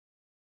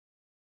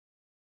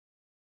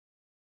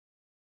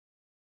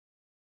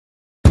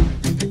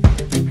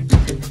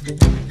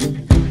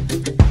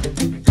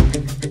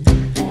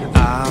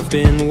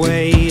been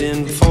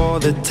waiting for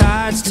the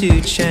tides to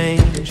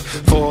change,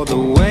 for the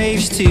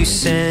waves to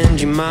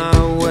send you my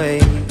way.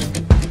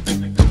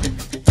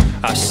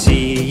 I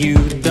see you,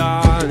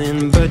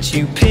 darling, but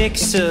you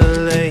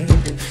pixelate.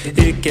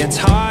 It gets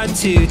hard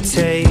to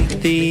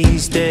take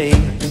these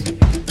days,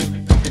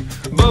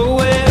 but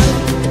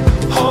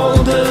we'll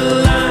hold the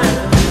line.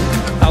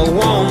 I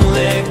won't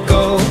let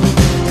go,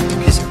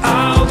 'cause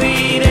I'll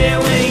be there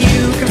when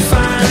you can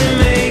finally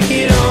make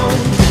it home.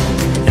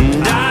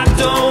 And I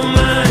don't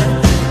mind,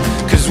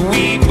 'cause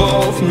we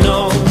both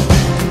know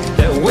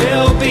that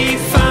we'll be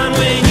fine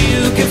when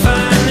you can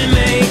finally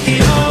make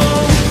it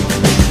home.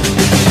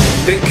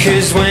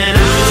 Because when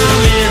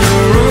I'm in a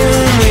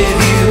room with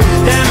you,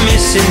 that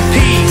missing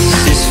piece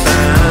is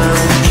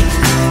found.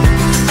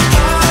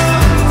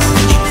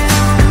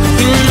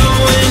 You know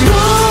when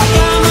you're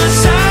by my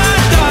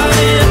side,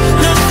 darling,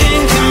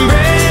 nothing can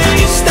break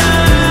us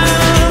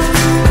down.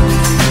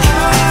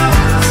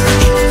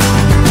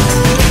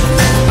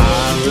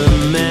 I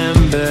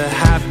remember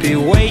happy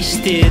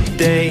wasted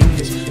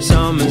days,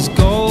 summer's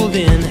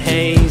golden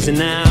haze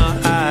in our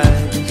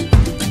eyes,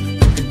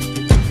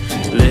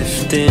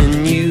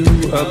 lifting you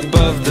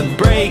above the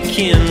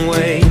breaking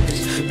waves,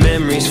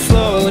 memories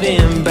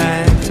floating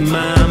back to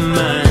my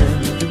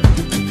mind.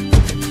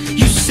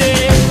 You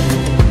said,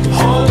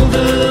 hold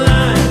the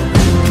line,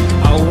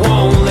 I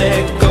won't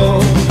let go,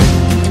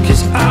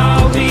 'cause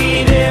I'll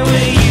be there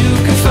when you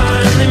can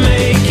finally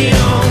make it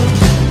home.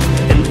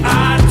 And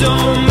I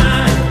don't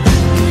mind,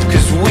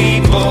 'cause we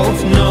both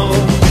know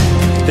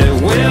that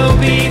we'll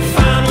be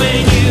fine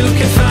when you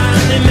can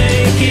finally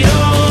make it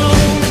home.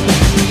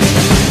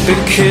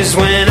 Because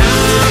when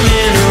I'm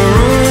in a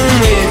room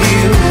with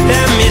you,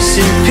 that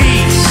missing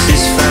piece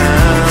is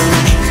found.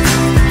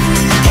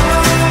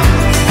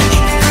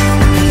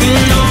 You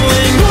know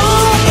when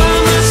you're by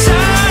my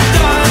side,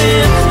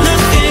 darling,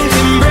 nothing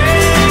can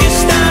break us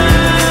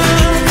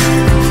down.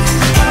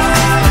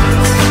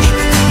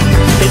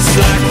 It's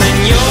like when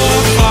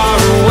you're far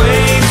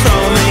away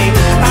from me,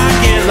 I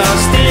get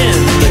lost in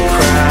the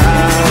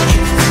crowd.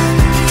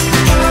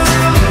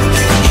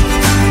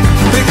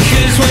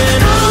 Because when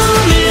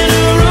I'm in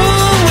a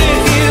room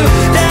with you,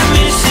 that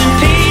missing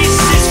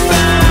piece is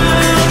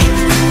found.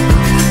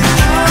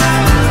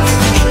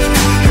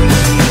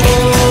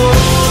 Oh,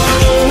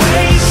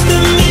 waste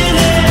a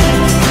minute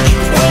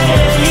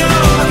when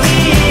you're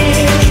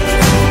here,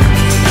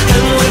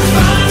 and we're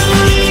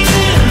finally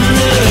in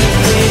the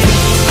clear.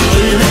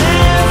 When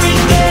every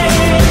day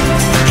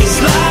is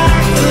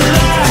like the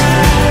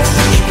last,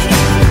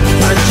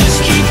 I just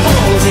keep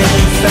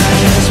holding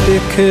fast.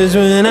 Because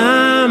when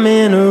I'm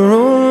in a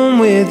room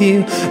with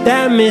you,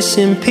 that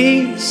missing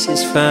piece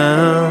is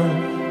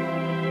found.